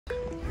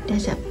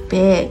There's a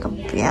big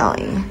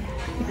belly.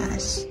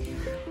 Yes.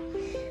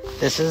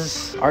 This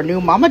is our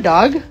new mama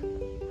dog.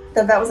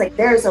 The vet was like,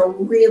 there's a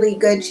really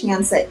good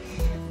chance that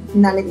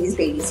none of these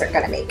babies are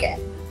gonna make it.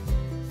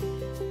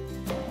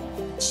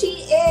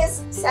 She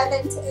is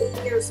 7 to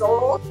 8 years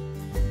old.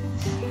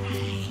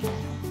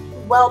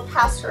 Well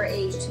past her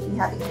age to be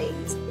having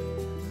babies.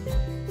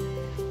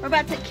 We're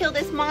about to kill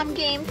this mom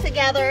game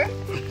together.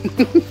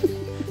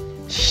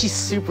 She's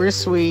super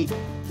sweet.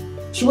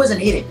 She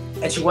wasn't eating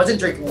and she wasn't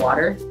drinking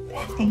water.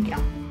 Thank you.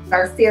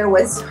 Our fear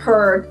was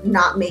her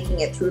not making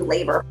it through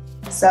labor.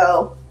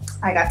 So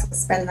I got to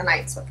spend the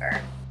nights with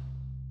her.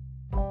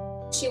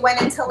 She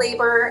went into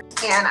labor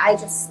and I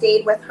just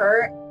stayed with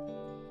her.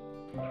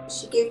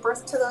 She gave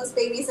birth to those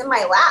babies in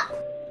my lap.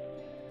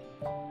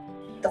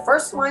 The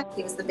first one,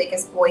 he was the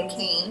biggest boy,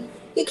 Kane.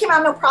 He came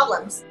out no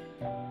problems.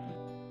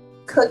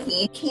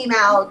 Cookie came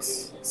out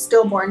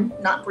stillborn,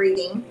 not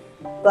breathing,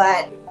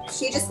 but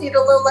she just needed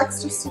a little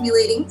extra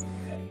stimulating.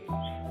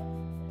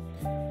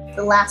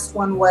 The last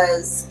one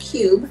was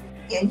Cube,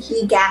 and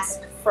he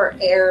gasped for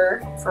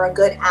air for a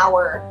good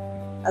hour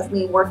of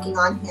me working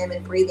on him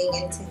and breathing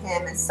into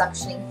him and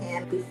suctioning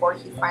him before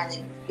he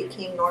finally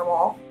became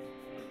normal.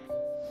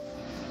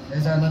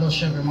 There's our little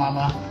sugar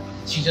mama.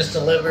 She just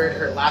delivered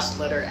her last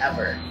litter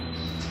ever.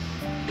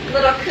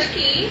 Little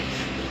Cookie.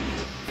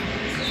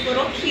 This is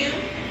little Cube.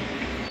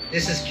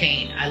 This is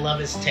Kane. I love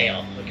his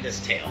tail. Look at his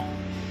tail.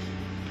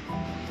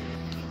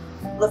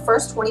 The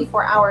first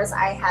 24 hours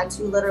I had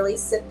to literally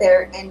sit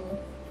there and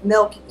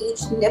milk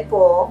each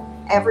nipple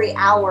every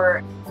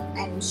hour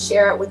and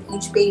share it with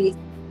each baby.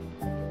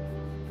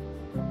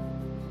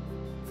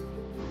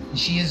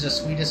 She is the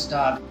sweetest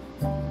dog.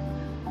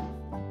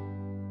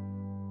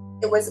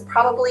 It was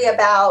probably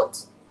about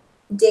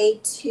day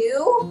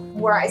 2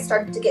 where I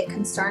started to get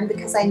concerned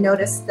because I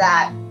noticed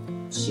that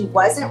she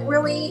wasn't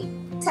really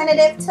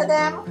tentative to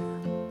them,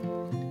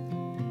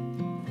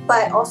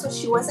 but also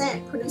she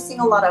wasn't producing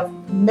a lot of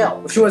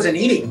milk. She wasn't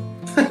eating.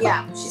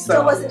 Yeah, she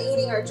still wasn't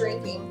eating or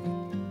drinking.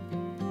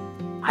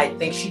 I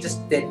think she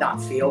just did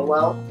not feel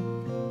well.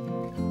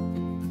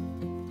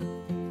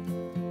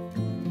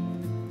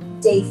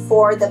 Day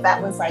 4, the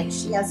vet was like,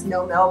 she has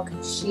no milk.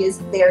 She is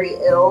very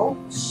ill.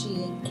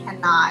 She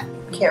cannot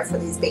care for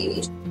these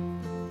babies.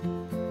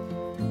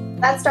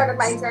 That started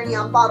my journey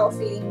on bottle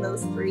feeding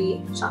those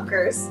 3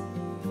 chunkers.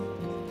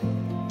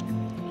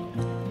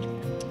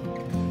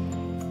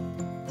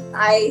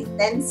 I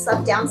then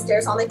slept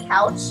downstairs on the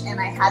couch and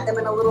I had them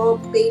in a little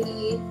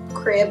baby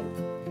crib.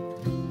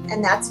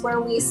 And that's where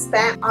we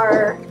spent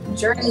our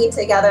journey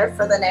together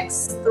for the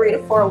next 3 to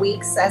 4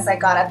 weeks as I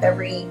got up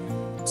every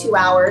 2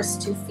 hours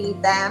to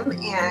feed them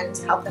and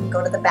help them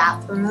go to the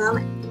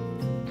bathroom.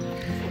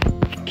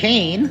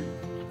 Kane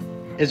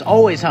is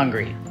always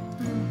hungry.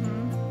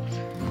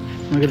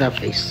 Look at that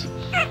face.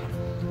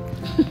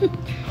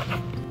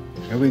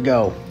 Here we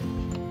go.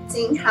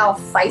 Seeing how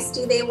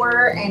feisty they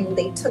were and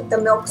they took the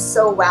milk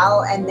so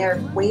well and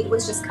their weight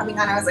was just coming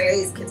on, I was like, oh,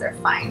 these kids are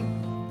fine.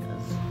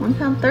 1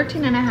 pound,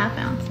 13.5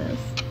 ounces.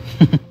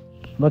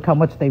 Look how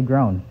much they've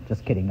grown.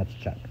 Just kidding, that's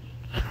Chuck.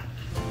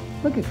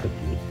 Look at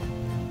Cookie.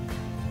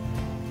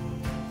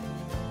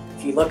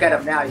 If you look at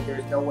him now,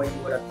 there's no way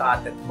you would have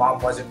thought that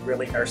mom wasn't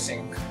really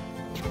nursing.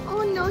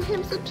 Oh no,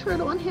 him's a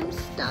turtle and him's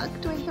stuck.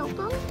 Do I help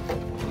him?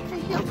 I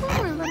help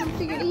him or let him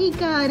figure it? He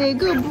got it.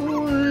 Good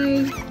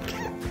boy.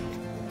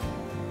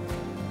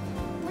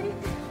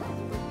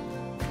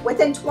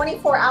 Within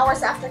 24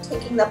 hours after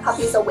taking the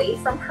puppies away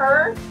from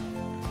her,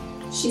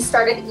 she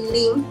started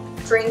eating,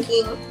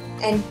 drinking,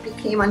 and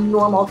became a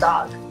normal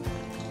dog.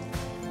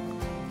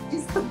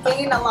 She's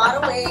gained a lot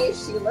of weight.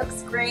 She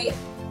looks great.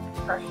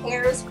 Her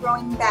hair is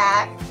growing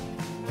back.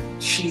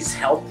 She's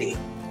healthy.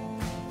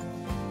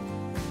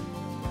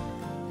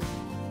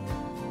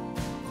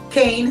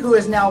 Kane, who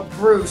is now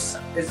Bruce,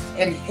 is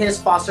in his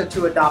foster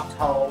to adopt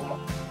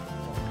home.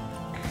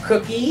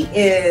 Cookie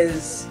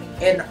is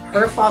in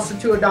her foster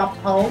to adopt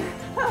home.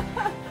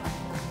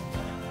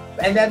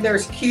 And then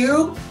there's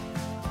Cube.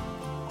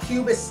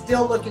 Cube is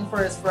still looking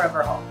for his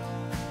forever home.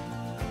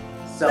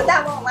 So, but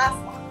that won't last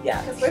long.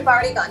 Yeah. Because we've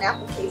already gotten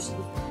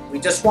applications. We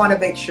just want to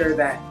make sure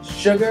that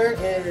Sugar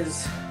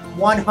is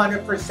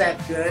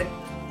 100% good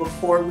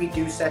before we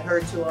do send her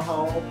to a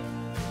home.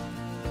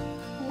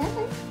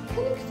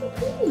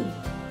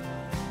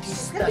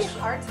 She's going to be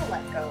hard to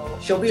let go.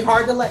 She'll be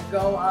hard to let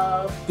go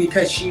of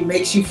because she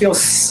makes you feel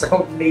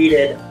so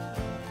needed.